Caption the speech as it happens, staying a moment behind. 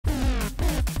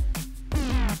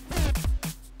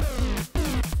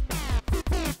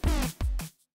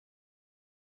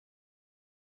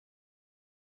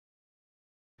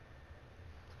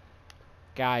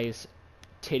Guys,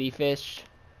 Titty Fish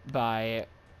by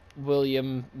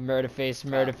William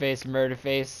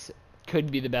Murderface.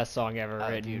 Could be the best song ever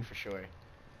written. Dude, for sure.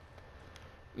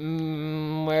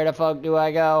 Where the fuck do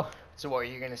I go? So what are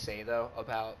you gonna say though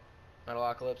about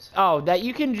Metalocalypse? Oh, that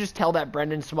you can just tell that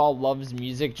Brendan Small loves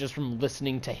music just from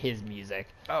listening to his music.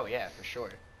 Oh yeah, for sure.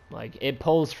 Like, it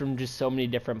pulls from just so many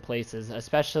different places,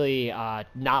 especially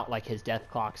not like his Death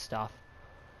Clock stuff.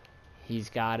 He's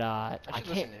got I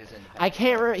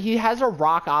can't he has a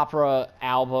rock opera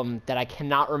album that I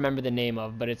cannot remember the name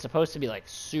of, but it's supposed to be like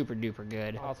super duper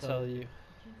good. I'll tell you.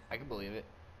 I can believe it.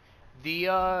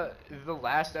 The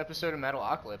last episode of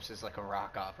Metalocalypse is like a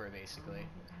rock opera basically.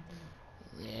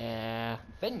 Yeah.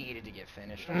 That needed to get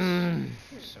finished. I'm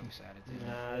so sad it didn't.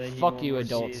 Nah, they need Fuck one you, more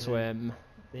Adult season. Swim.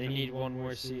 They need one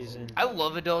more season. I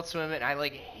love Adult Swim and I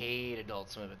like hate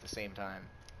Adult Swim at the same time.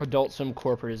 Adult Swim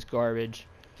corporate is garbage.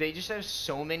 They just have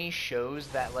so many shows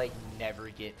that like never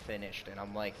get finished, and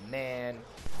I'm like, man.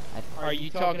 Are you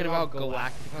talking about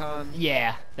Galacticon?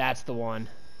 Yeah, that's the one.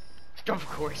 Of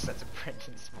course, that's a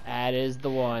Brendan Small. That is the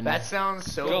one. That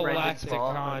sounds so Brendan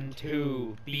Small. Galacticon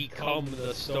 2, Become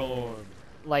the Storm.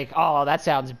 Like, oh, that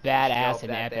sounds badass Show and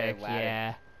that there, epic. ladder.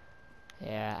 Yeah.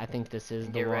 Yeah, I think this is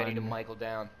the Get one. ready to Michael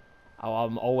down. Oh,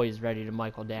 I'm always ready to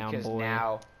Michael down, Because boy.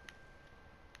 now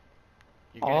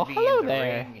you're Oh, gonna be hello in the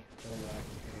there. ring.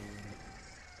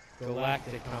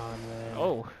 Galacticon, man.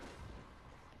 Oh.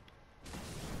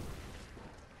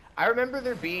 I remember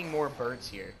there being more birds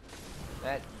here.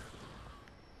 That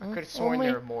I could have sworn only,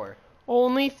 there were more.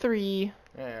 Only 3.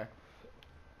 Yeah.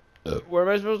 Where am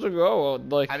I supposed to go?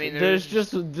 Like, I mean, there was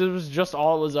just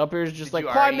all it was up here. Is just Did like,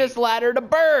 you climb already- this ladder to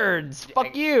birds.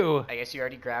 Fuck you. I guess you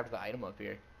already grabbed the item up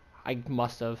here. I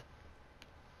must have.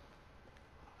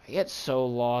 I get so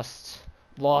lost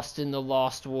in the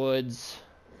lost woods.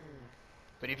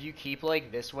 But if you keep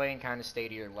like this way and kind of stay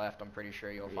to your left, I'm pretty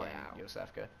sure you'll find Yeah.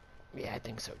 Yosefka. Yeah, I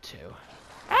think so too.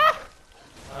 Ah!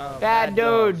 Oh, Bad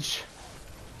dodge. Doge.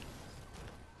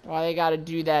 Why they gotta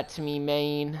do that to me,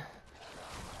 man?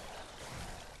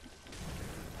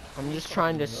 I'm just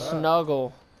trying to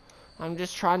snuggle. I'm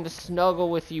just trying to snuggle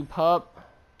with you, pup.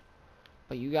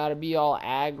 But you gotta be all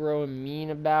aggro and mean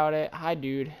about it. Hi,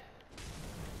 dude.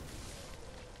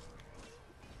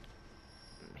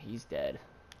 He's dead.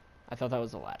 I thought that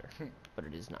was a ladder, but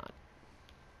it is not.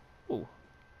 Ooh.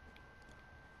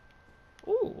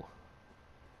 Ooh.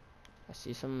 I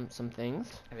see some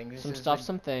things. I think this Some is stuff, like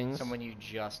some things. someone you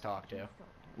just talked to.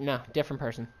 No, different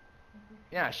person.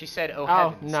 Yeah, she said, "Oh, Oh,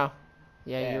 heavens." no.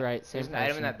 Yeah, you're right. Same There's an item in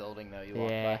person. that building though. You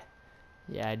walked Yeah. by.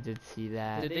 Yeah, I did see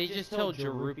that. Did they just tell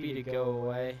Jarupi to go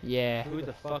away? Yeah. Who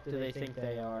the fuck do they think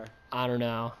they are? I don't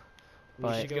know. We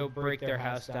But should go break their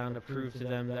house down to prove to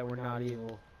them that we're not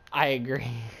evil. I agree.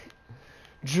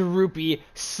 Jarupi,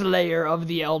 slayer of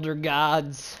the elder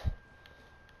gods.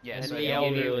 Yeah, And so the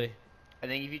elderly. I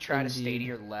think if you try to stay to Indeed.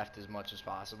 your left as much as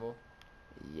possible,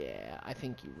 Yeah, I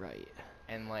think you're right.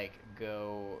 and like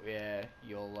go, yeah,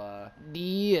 you'll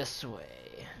This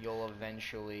way.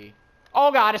 eventually.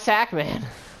 Oh god, a sack man.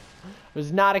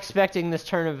 Was not expecting this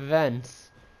turn of events.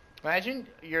 Imagine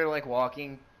you're like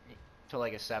walking to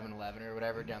like a 7-Eleven or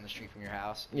whatever down the street from your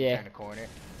house. You Yeah. turn a corner.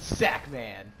 Sack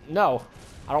man. No,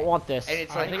 I don't want this. And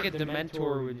it's I like think a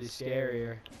Dementor would be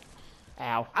scarier.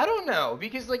 Ow. I don't know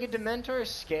because like a Dementor is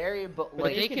scary, but But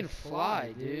like they can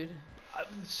fly, dude.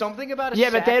 something about a Yeah,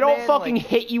 but they sack don't man, fucking like,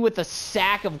 hit you with a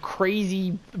sack of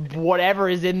crazy whatever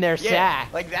is in their yeah,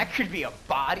 sack. like that could be a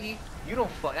body. You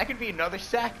don't fuck. That could be another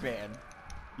sack man.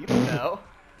 You don't know.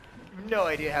 You have no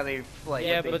idea how they like.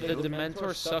 Yeah, what they but the do.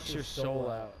 Dementor sucks your soul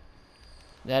out.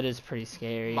 That is pretty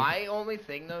scary. My only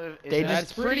thing though is They that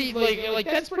That's pretty like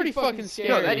that's pretty fucking scary.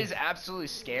 no, that is absolutely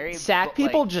scary. Sack but,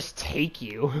 people like, just take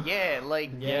you. yeah, like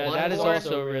Yeah, that is Bloodborne-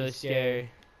 also really scary.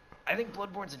 I think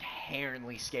Bloodborne's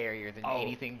inherently scarier than Oh.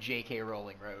 anything J.K.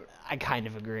 Rowling wrote. I kind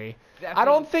of agree. That I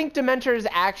don't thing- think Dementors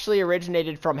actually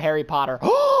originated from Harry Potter.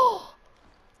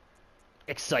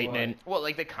 Excitement. What,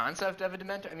 like the concept of a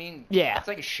Dementor? I mean, Yeah. it's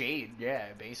like a shade. Yeah,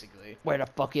 basically. Where the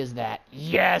fuck is that?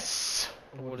 Yes!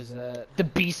 What is that? The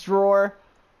beast roar.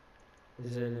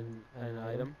 Is it an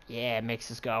item? Yeah, it makes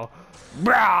us go,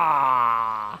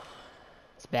 brah!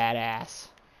 It's badass.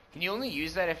 Can you only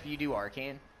use that if you do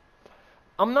arcane?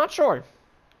 I'm not sure.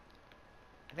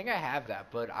 I think I have that,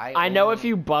 but I know if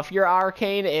you buff your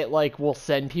arcane, it like will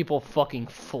send people fucking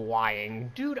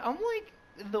flying. Dude, I'm like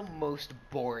the most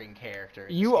boring character. in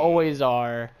this You game. always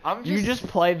are. I'm You just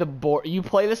play the you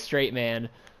play the straight man.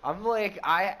 I'm like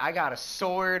I got a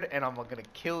sword and I'm gonna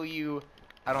kill you.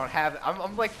 I don't have.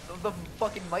 I'm like the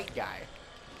fucking might guy.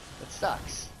 That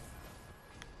sucks.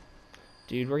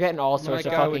 Dude, we're getting all sorts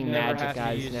of My guy would fucking never magic have to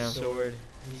guys use now. his sword.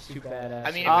 He's too badass.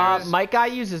 I mean, if there was- My guy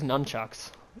uses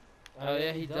nunchucks. Oh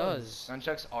yeah, he does.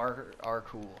 Nunchucks are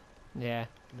cool. Yeah.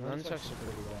 Nunchucks are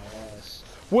pretty badass.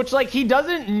 Which, like, he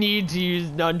doesn't need to use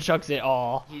nunchucks at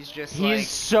all. He's just He's like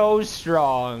so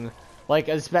strong. Like,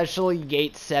 especially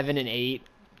gate 7 and 8.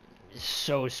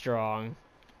 So strong.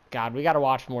 God, we gotta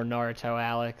watch more Naruto,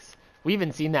 Alex. We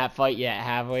haven't seen that fight yet,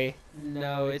 have we?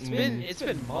 No, it's been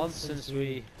months since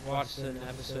we watched an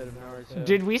episode of Naruto.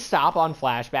 Did we stop on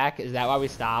flashback? Is that why we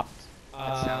stopped?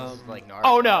 that sounds like Naruto.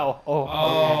 Oh no! Oh,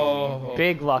 Oh. okay.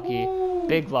 Big lucky.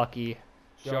 Big lucky.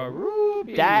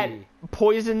 Jarubi. That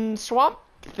poison swamp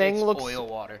thing It's looks oil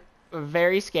water.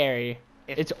 very scary.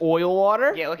 If- It's oil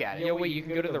water? Yeah, look at it. Yeah, wait, you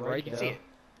can go to the You right can though. see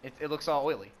it. It looks all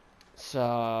oily.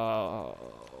 So,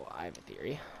 I have a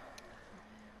theory.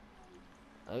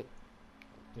 Oh,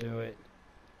 Do it.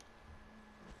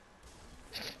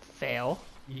 fail.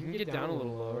 You can get down a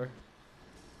little lower.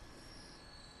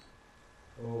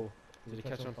 Oh, did it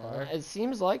catch on fire? It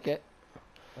seems like it.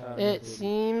 No, It didn't.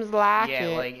 seems like Yeah,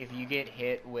 it. like if you get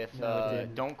hit with No, it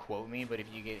didn't. don't quote me, but if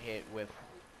you get hit with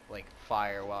like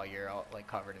fire while you're all, like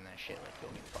covered in that shit, like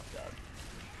you'll get fucked up.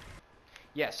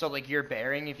 Yeah, so like your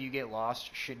bearing if you get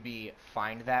lost should be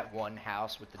find that one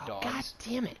house with the Oh, dogs God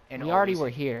damn it. And We already always- were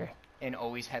here. and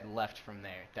always head left from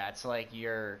there. That's like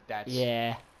that's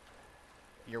Yeah.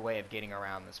 your way of getting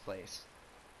around this place.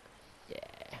 Yeah.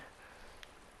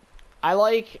 I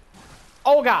like...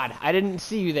 Oh God, I didn't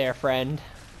see you there, friend.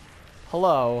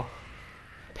 Hello.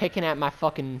 Picking at my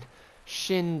fucking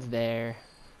shins there.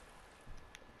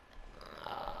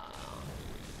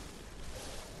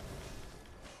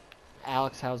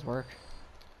 Alex, how's work?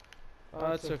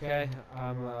 Oh, it's okay.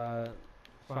 I'm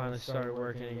finally started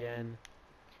working again,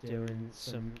 doing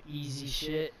some easy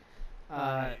shit.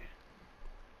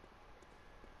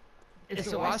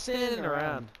 It's a lot standing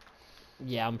around.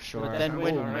 Yeah, I'm sure. But then Oh,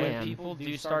 when man. people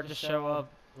do start to show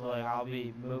up, like I'll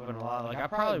be moving a lot. Like I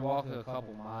probably walk a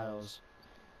couple miles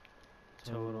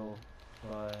total,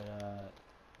 but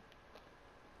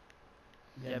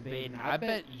yeah, Baden, I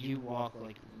bet you walk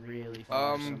like really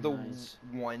far. The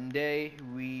one day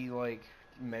we like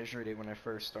measured it when I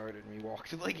first started and we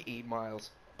walked like 8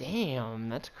 miles. Damn,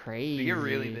 that's crazy. We get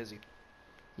really busy.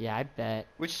 Yeah, I bet.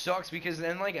 Which sucks because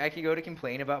then like I could go to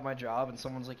complain about my job and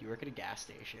someone's like, you work at a gas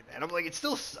station, and I'm like, it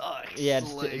still sucks. Yeah,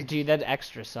 it's, like, dude, that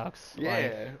extra sucks. yeah.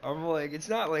 Like, I'm like, it's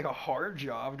not like a hard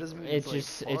job. It doesn't mean it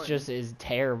it's like, it fun. just is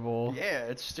terrible. Yeah,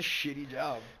 it's just a shitty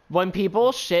job. When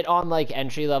people shit on like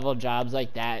entry level jobs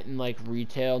like that in like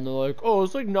retail and they're like, oh,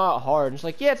 it's like not hard. It's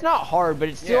like, yeah, it's not hard, but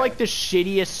it's still Yeah. like the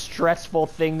shittiest stressful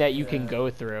thing that you can Yeah. go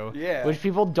through. Yeah. Which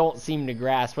people don't seem to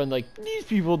grasp when like these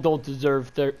people don't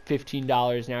deserve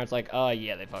 $15 now. It's like, oh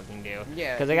yeah, they fucking do.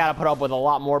 Yeah. Because they gotta put up with a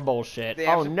lot more bullshit. They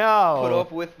have Oh to no. Put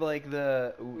up with like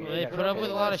the. Ooh, Well, yeah, they yeah, put up okay.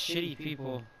 with a lot of shitty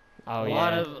people. Oh a yeah.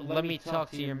 lot of let me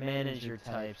talk to your manager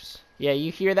types. Yeah,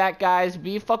 you hear that, guys?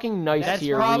 Be fucking nice That's to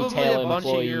your probably retail a bunch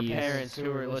employees. of your parents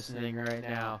who are listening right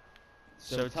now.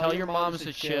 So tell your moms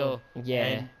to chill Yeah.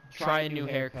 and try a new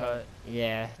haircut.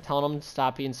 Yeah, telling them to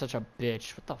stop being such a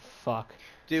bitch. What the fuck?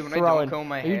 Dude, when I Throwing- don't comb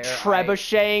my Are you hair,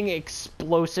 trebucheting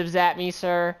explosives at me,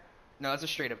 sir? No, it's a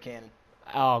straight up cannon.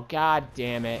 Oh, god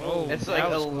damn it. Oh, It's that like a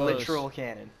was close. literal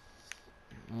cannon.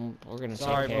 We're gonna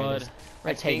Sorry, take care of bud. this. We're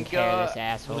I taking think, care of this uh,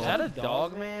 asshole. Was that a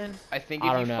dog, man? I think I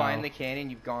if don't you know. find the cannon,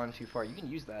 you've gone too far. You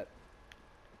can use that.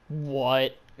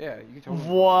 What? Yeah, you can totally.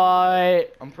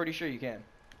 What? I'm pretty sure you can.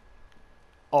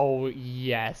 Oh,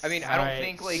 yes. I mean, I don't Alright,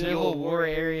 think like Civil you'll. War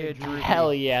area droopy.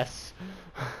 Hell yes.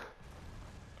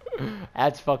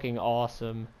 That's fucking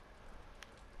awesome.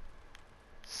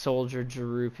 Soldier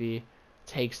Jarupi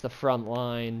takes the front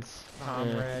lines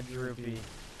Comrade droopy.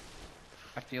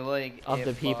 I feel like of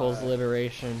the if, people's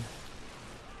liberation.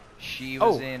 She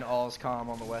was Oh. in Allscom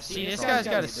on the West. See, East this Front,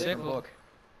 guy's got a it's different sickle. book.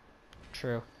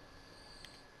 True.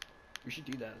 We should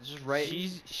do that. It's just right.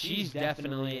 She's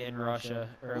definitely in Russia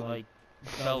or like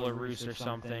Belarus or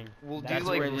something. We'll do That's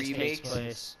like where this takes remakes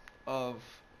place. of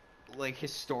like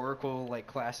historical like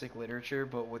classic literature,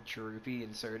 but with Jarupi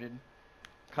inserted.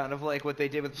 Kind of like what they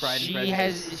did with Pride and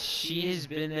Prejudice. She has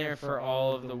been there for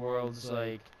all of the world's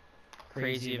like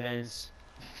crazy events.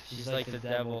 She's like the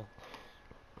devil.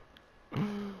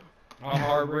 A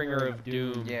harbinger of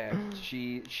doom. Yeah,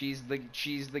 she's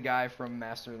the guy from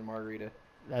Master and the Margarita.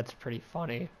 That's pretty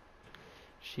funny.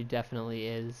 She definitely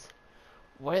is.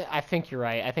 What? I think you're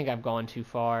right. I think I've gone too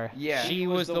far. Yeah. She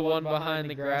was the one behind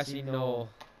the grassy knoll.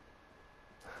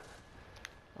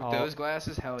 With Oh. those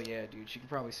glasses, hell yeah, dude. She can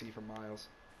probably see for miles.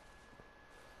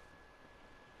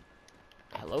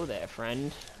 Hello there,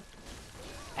 friend.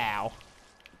 Ow.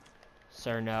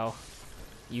 Sir, no.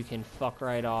 You can fuck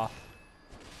right off.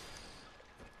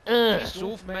 Piss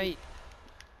off, mate.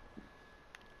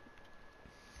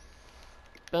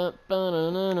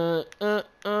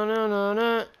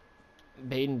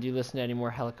 Baden, do you listen to any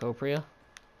more Helicopria?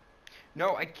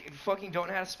 No, fucking don't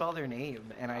know how to spell their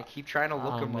name, and I keep trying to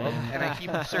look them up, man. and I keep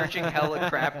searching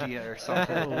Helicraptia or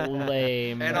something.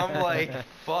 Lame. And I'm like,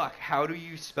 fuck, how do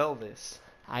you spell this?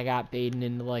 I got Baden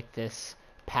into like this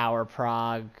power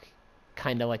prog,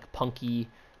 kind of like punky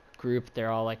group. They're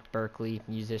all like Berkeley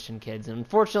musician kids, and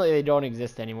unfortunately they don't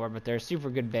exist anymore, but they're a super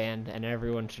good band, and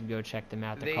everyone should go check them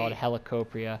out. They're called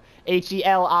Helicopria.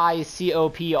 Helicopria,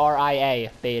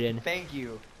 Baden. Thank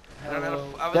you.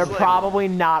 They're probably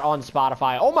not on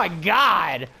Spotify. Oh my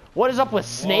god! What is up with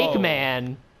Snake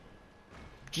Man?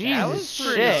 Jesus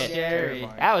shit. Scary.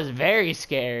 That was very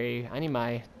scary. I need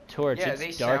my torch. Yeah, it's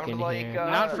they dark sound in like, here.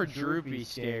 Not for Droopy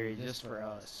scary, just for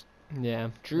us.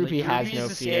 Yeah, Droopy has Droopy's no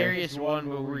the fear. scariest one,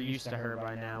 but we're used to her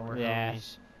by now. We're Yeah.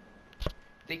 homies.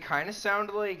 They kind of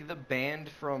sound like the band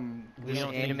from We this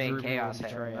don't think anime Droopy Chaos will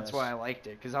Head. betray That's us. why I liked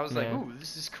it, because I was like, Yeah. ooh,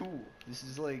 this is cool. This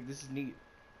is neat.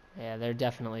 Yeah, they're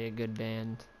definitely a good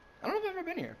band. I don't know if I've ever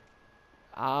been here.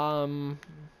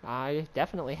 I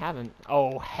definitely haven't.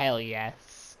 Oh, hell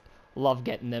yes. Love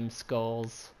getting them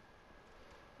skulls.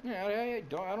 Yeah, I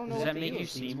don't know. Does what that the make deal you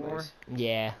is see these more? days.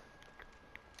 Yeah.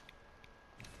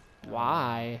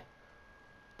 Why?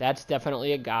 That's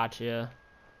definitely a gotcha.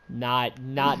 Not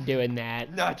doing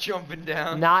that. Not jumping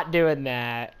down. Not doing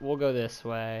that. We'll go this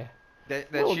way.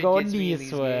 That We'll shit go gets me in this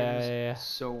these way. games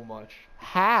so much.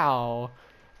 How?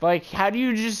 Like, how do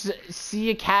you just see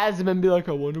a chasm and be like,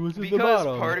 I wonder what's at the Because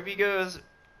bottom? part of me goes,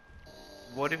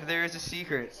 what if there is a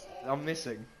secret I'm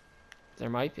missing? There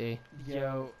might be.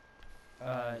 Yo,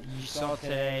 you saw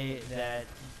today that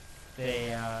they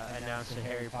announced that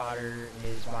Harry Potter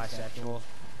is bisexual.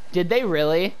 Did they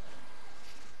really?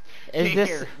 Is this...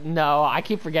 Here. No, I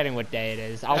keep forgetting what day it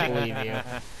is. I'll believe you.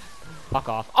 Fuck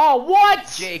off. Oh,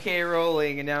 what? J.K.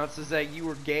 Rowling announces that you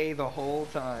were gay the whole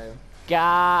time.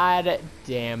 God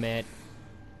damn it.